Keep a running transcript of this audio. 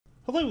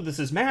Hello, this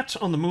is Matt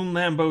on the Moon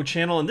Lambo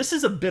channel, and this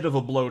is a bit of a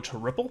blow to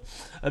Ripple.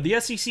 The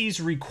SEC's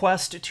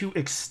request to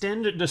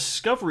extend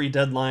discovery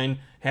deadline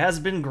has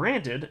been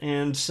granted,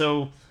 and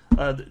so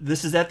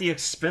this is at the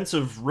expense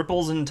of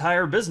Ripple's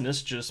entire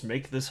business. Just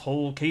make this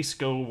whole case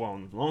go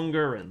on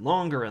longer and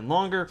longer and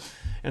longer.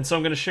 And so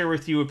I'm going to share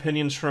with you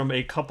opinions from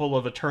a couple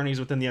of attorneys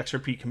within the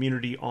XRP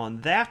community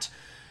on that.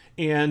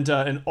 And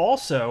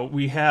also,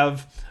 we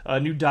have a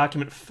new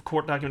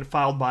court document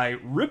filed by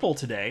Ripple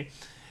today,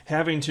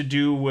 having to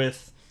do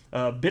with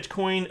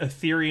Bitcoin,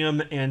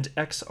 Ethereum, and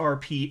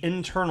XRP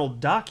internal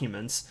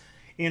documents,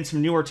 and some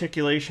new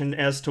articulation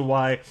as to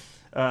why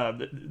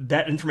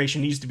that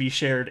information needs to be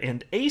shared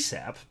and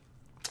ASAP.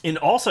 And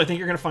also, I think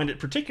you're going to find it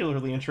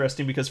particularly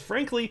interesting because,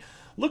 frankly,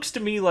 looks to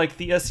me like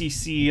the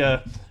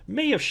SEC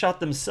may have shot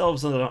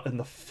themselves in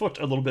the foot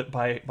a little bit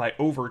by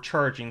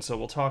overcharging. So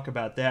we'll talk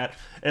about that,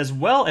 as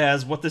well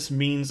as what this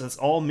means, this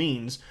all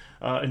means,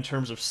 in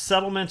terms of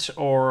settlement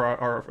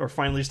or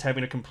finally just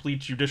having a complete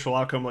judicial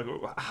outcome. Like,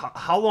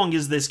 how long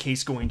is this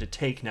case going to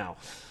take now?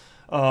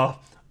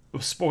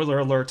 Spoiler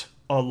alert,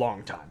 a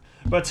long time.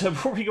 But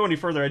before we go any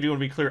further, I do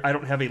want to be clear, I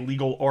don't have a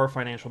legal or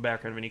financial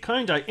background of any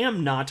kind. I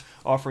am not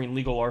offering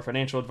legal or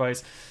financial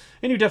advice,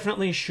 and you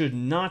definitely should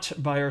not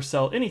buy or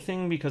sell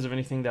anything because of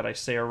anything that I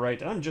say or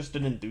write. I'm just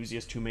an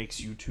enthusiast who makes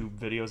YouTube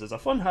videos as a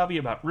fun hobby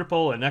about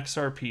Ripple and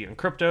XRP and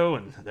crypto,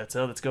 and that's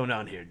all that's going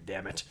on here,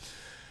 damn it.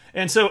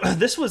 And so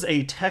this was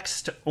a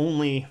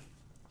text-only,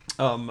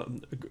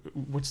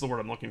 what's the word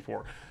I'm looking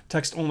for?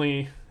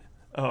 Text-only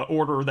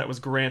order that was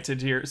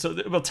granted here. So,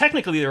 well,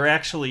 technically there are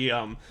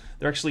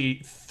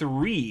actually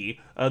three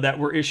that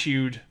were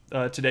issued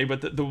today,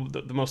 but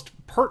the most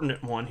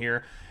pertinent one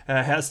here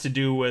has to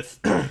do with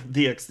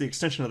the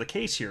extension of the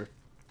case here.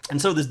 And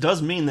so this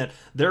does mean that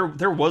there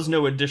was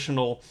no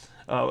additional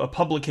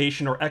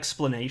publication or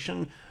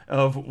explanation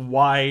of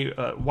why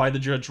the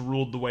judge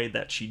ruled the way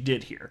that she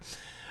did here.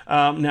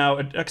 Now,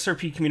 an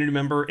XRP community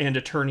member and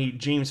attorney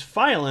James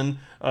Filan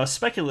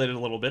speculated a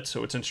little bit,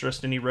 so it's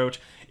interesting. He wrote,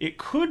 it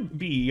could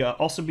be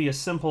also be as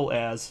simple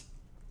as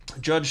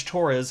Judge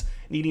Torres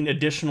needing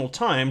additional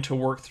time to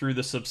work through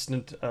the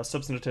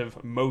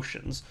substantive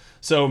motions.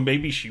 So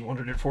maybe she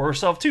wanted it for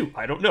herself too.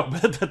 I don't know,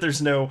 but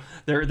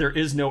there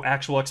is no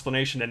actual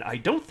explanation, and I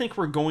don't think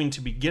we're going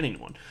to be getting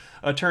one.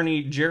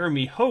 Attorney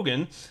Jeremy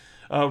Hogan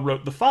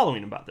wrote the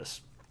following about this.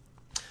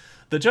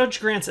 The judge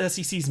grants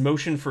SEC's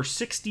motion for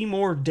 60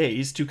 more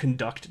days to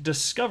conduct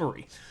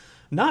discovery.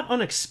 Not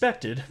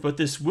unexpected, but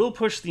this will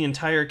push the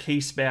entire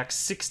case back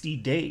 60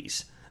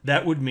 days.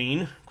 That would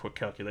mean, quick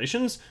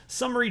calculations,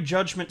 summary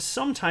judgment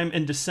sometime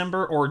in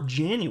December or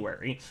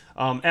January.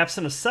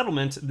 Absent a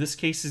settlement, this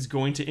case is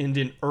going to end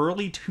in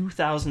early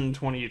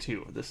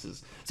 2022.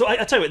 So I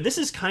tell you what, this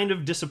is kind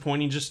of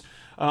disappointing just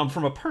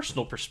from a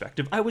personal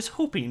perspective. I was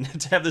hoping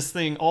to have this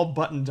thing all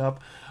buttoned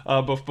up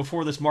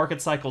before this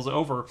market cycle's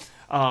over.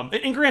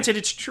 And granted,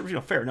 it's true,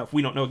 fair enough.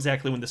 We don't know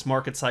exactly when this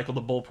market cycle,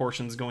 the bull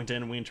portion, is going to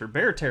end and we enter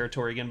bear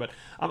territory again. But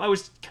I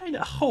was kind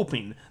of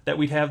hoping that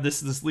we'd have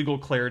this legal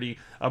clarity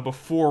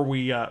before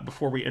we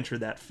enter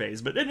that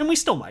phase. And we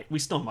still might.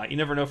 You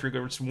never know if you're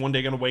just one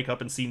day going to wake up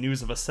and see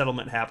news of a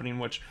settlement happening,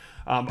 which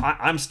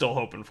I'm still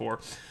hoping for.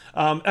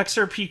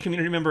 XRP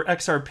community member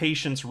XR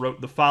Patience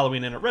wrote the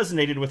following, and it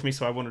resonated with me,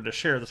 so I wanted to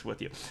share this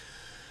with you.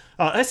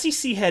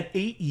 SEC had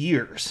 8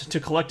 years to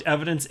collect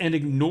evidence and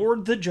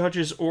ignored the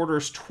judge's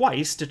orders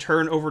twice to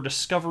turn over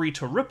discovery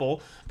to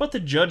Ripple, but the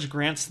judge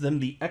grants them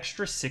the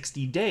extra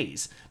 60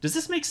 days. Does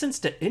this make sense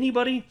to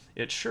anybody?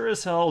 It sure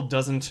as hell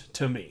doesn't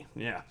to me.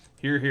 Yeah,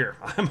 here.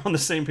 I'm on the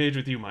same page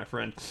with you, my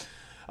friend.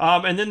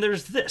 And then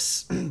there's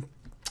this.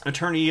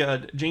 Attorney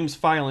James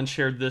Filan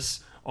shared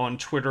this on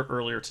Twitter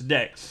earlier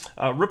today.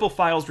 Ripple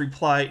files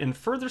reply in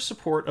further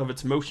support of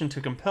its motion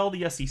to compel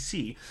the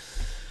SEC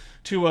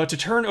to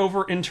turn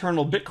over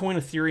internal Bitcoin,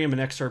 Ethereum, and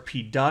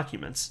XRP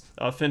documents,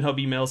 FinHub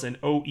emails, and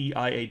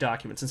OEIA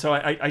documents. And so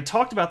I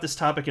talked about this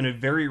topic in a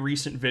very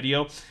recent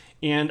video,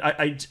 and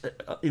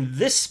in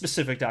this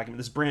specific document,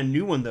 this brand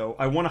new one though,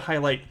 I want to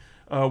highlight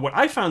what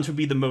I found to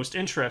be the most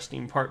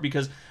interesting part,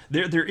 because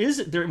there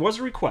was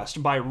a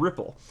request by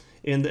Ripple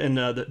in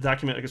the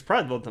document, I guess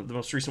probably the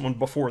most recent one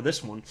before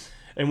this one,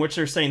 in which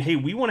they're saying, hey,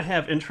 we want to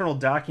have internal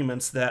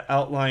documents that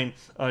outline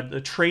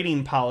the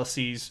trading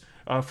policies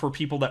for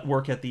people that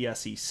work at the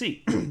SEC.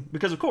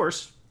 Because, of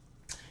course,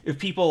 if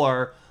people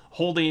are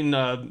holding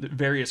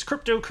various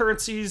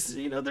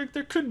cryptocurrencies,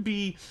 there could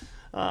be,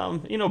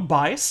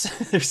 bias.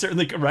 There's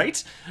certainly,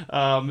 right?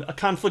 A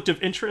conflict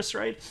of interest,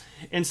 right?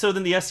 And so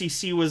then the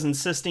SEC was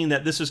insisting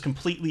that this was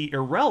completely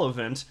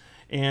irrelevant,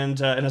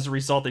 and as a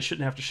result, they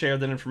shouldn't have to share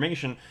that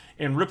information.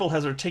 And Ripple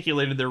has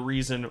articulated their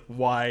reason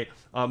why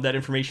that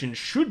information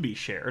should be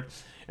shared.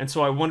 And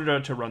so I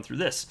wanted to run through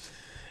this.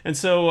 And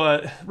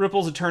so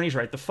Ripple's attorneys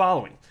write the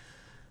following,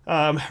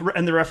 and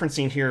they're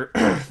referencing here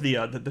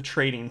the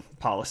trading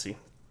policy.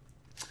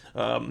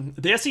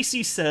 The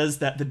SEC says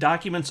that the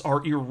documents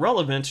are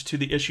irrelevant to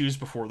the issues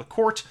before the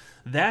court.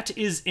 That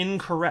is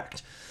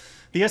incorrect.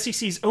 The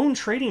SEC's own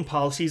trading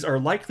policies are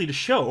likely to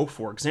show,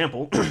 for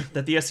example,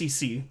 that the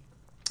SEC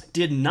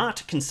did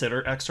not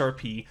consider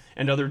XRP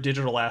and other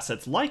digital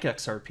assets like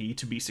XRP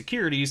to be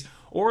securities,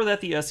 or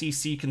that the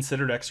SEC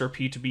considered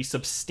XRP to be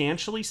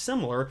substantially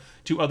similar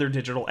to other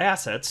digital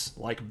assets,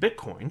 like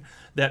Bitcoin,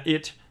 that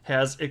it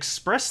has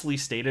expressly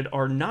stated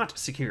are not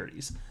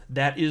securities.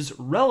 That is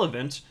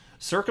relevant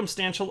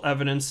circumstantial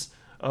evidence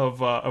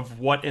of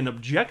what an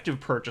objective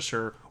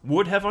purchaser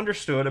would have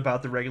understood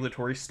about the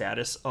regulatory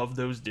status of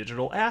those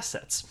digital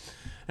assets.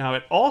 Now,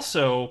 it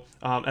also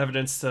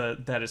evidence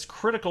that is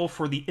critical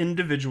for the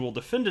individual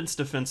defendants'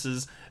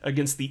 defenses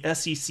against the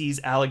SEC's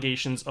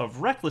allegations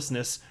of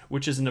recklessness,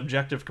 which is an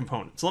objective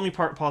component. So let me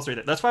pause right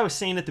there. That's why I was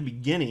saying at the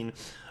beginning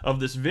of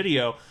this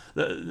video,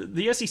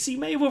 the SEC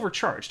may have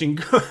overcharged,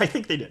 and I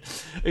think they did,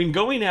 in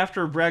going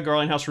after Brad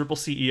Garlinghouse, Ripple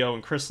CEO,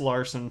 and Chris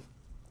Larson,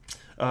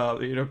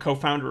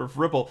 co-founder of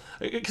Ripple.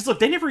 Because look,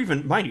 they never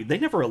even, mind you, they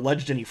never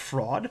alleged any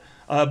fraud,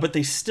 but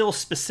they still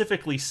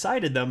specifically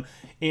cited them,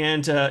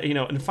 and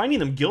and finding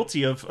them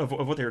guilty of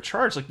what they were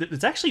charged. Like,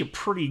 it's actually a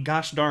pretty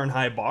gosh darn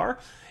high bar,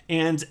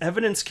 and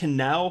evidence can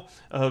now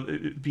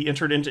be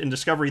entered into in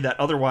discovery that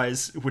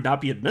otherwise would not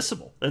be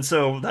admissible. And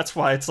so that's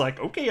why it's like,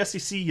 okay,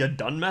 SEC, you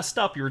done messed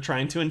up. You were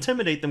trying to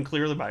intimidate them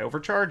clearly by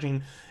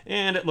overcharging,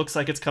 and it looks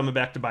like it's coming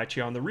back to bite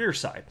you on the rear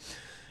side.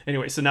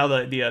 Anyway, so now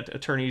the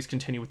attorneys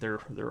continue with their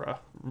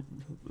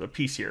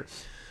piece here.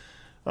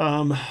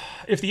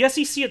 If the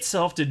SEC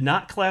itself did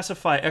not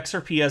classify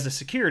XRP as a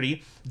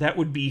security, that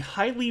would be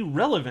highly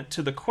relevant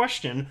to the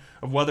question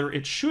of whether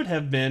it should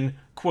have been,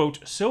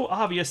 quote, so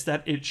obvious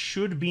that it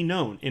should be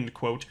known, end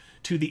quote,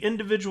 to the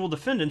individual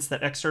defendants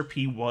that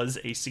XRP was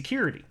a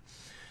security.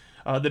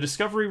 The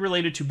discovery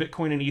related to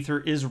Bitcoin and Ether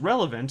is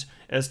relevant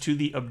as to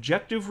the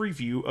objective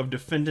review of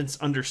defendants'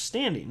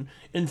 understanding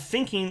in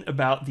thinking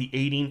about the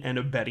aiding and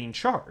abetting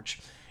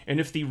charge. And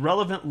if the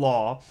relevant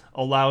law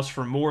allows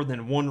for more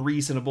than one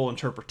reasonable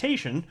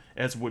interpretation,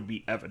 as would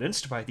be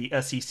evidenced by the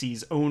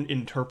SEC's own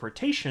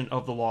interpretation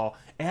of the law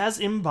as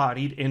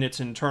embodied in its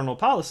internal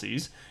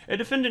policies, a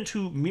defendant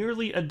who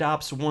merely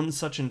adopts one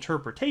such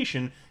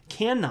interpretation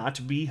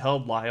cannot be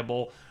held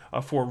liable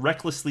for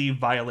recklessly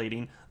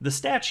violating the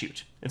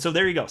statute. And so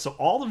there you go. So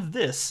all of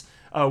this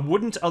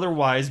wouldn't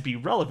otherwise be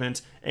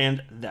relevant,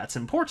 and that's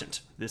important.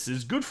 This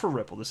is good for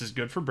Ripple. This is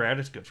good for Brad.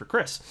 It's good for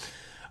Chris.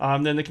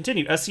 Then they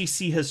continue.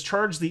 SEC has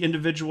charged the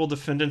individual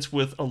defendants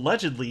with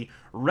allegedly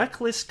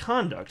reckless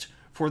conduct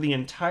for the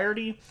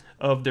entirety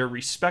of their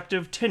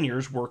respective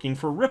tenures working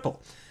for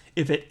Ripple.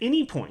 If at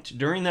any point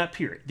during that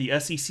period the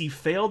SEC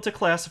failed to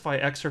classify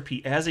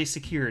XRP as a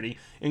security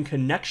in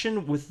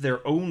connection with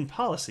their own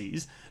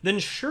policies, then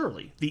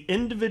surely the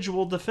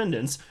individual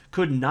defendants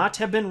could not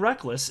have been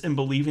reckless in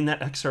believing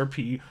that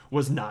XRP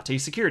was not a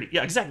security.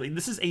 Yeah, exactly.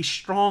 This is a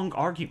strong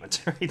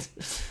argument, right?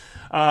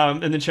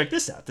 And then check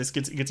this out. This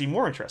gets even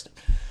more interesting.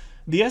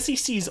 The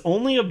SEC's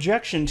only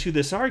objection to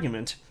this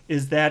argument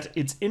is that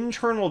its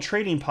internal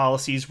trading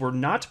policies were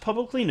not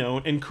publicly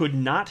known and could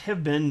not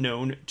have been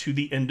known to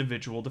the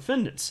individual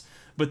defendants.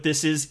 But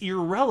this is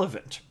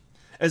irrelevant.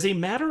 As a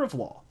matter of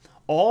law,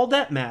 all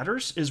that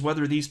matters is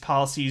whether these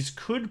policies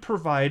could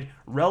provide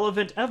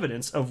relevant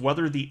evidence of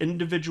whether the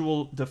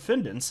individual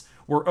defendants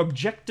were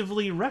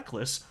objectively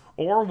reckless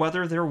or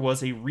whether there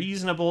was a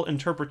reasonable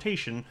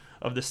interpretation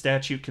of the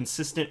statute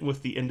consistent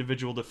with the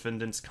individual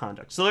defendant's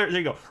conduct. So there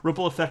you go.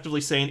 Ripple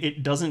effectively saying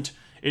it doesn't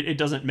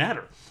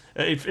matter.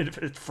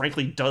 It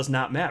frankly does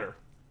not matter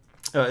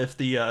if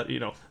the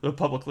the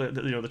public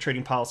the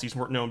trading policies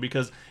weren't known,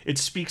 because it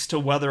speaks to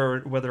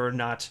whether or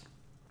not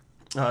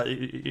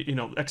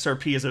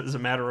XRP is a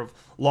matter of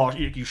law.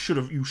 You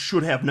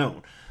should have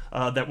known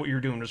that what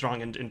you're doing was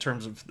wrong in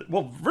terms of,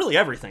 well, really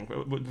everything.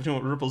 Between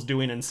what Ripple's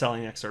doing in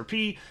selling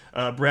XRP,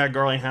 Brad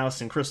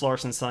Garlinghouse and Chris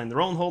Larson selling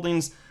their own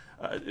holdings,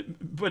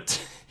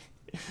 but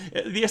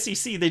the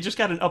SEC, they just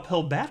got an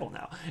uphill battle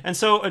now. And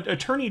so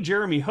attorney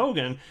Jeremy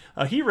Hogan,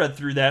 he read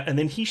through that, and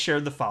then he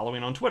shared the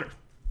following on Twitter.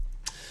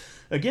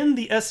 Again,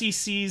 the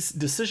SEC's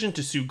decision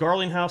to sue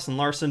Garlinghouse and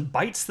Larson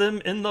bites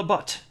them in the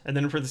butt. And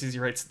then in parentheses he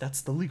writes,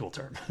 that's the legal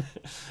term.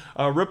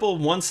 Ripple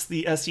wants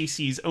the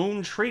SEC's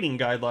own trading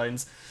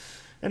guidelines,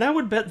 and I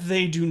would bet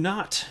they do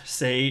not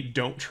say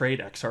don't trade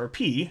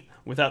XRP.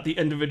 Without the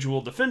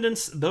individual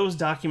defendants, those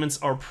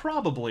documents are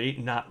probably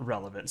not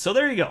relevant. So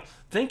there you go.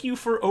 Thank you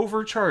for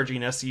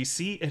overcharging,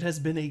 SEC. It has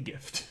been a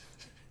gift.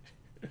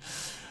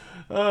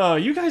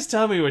 You guys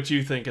tell me what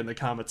you think in the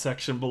comment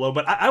section below.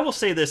 But I will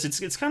say this,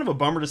 it's kind of a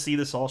bummer to see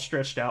this all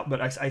stretched out,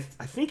 but I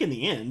think in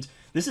the end,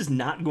 this is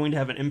not going to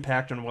have an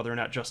impact on whether or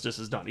not justice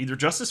is done. Either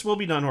justice will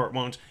be done or it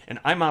won't, and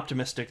I'm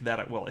optimistic that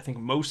it will. I think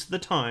most of the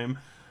time,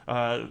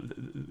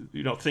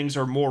 things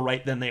are more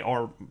right than they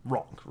are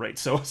wrong, right?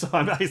 So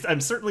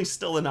I'm certainly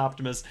still an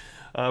optimist,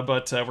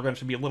 but we're going to have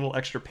to be a little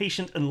extra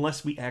patient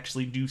unless we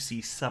actually do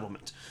see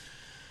settlement.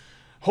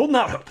 Holding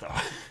out hope, though.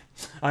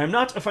 I am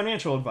not a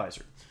financial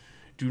advisor.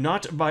 Do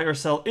not buy or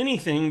sell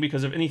anything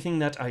because of anything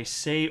that I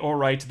say or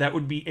write. That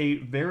would be a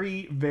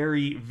very,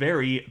 very,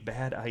 very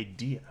bad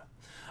idea.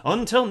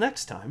 Until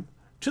next time,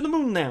 to the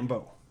moon,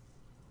 Lambo.